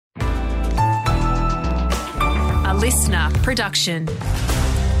listener production.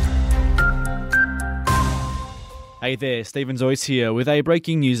 Hey there, Stephen Zoyce here with a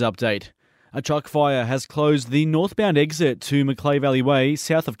breaking news update. A truck fire has closed the northbound exit to Macleay Valley Way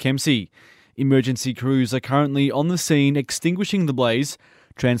south of Kempsey. Emergency crews are currently on the scene extinguishing the blaze.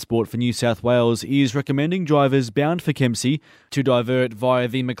 Transport for New South Wales is recommending drivers bound for Kempsey to divert via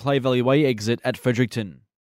the Macleay Valley Way exit at Fredericton.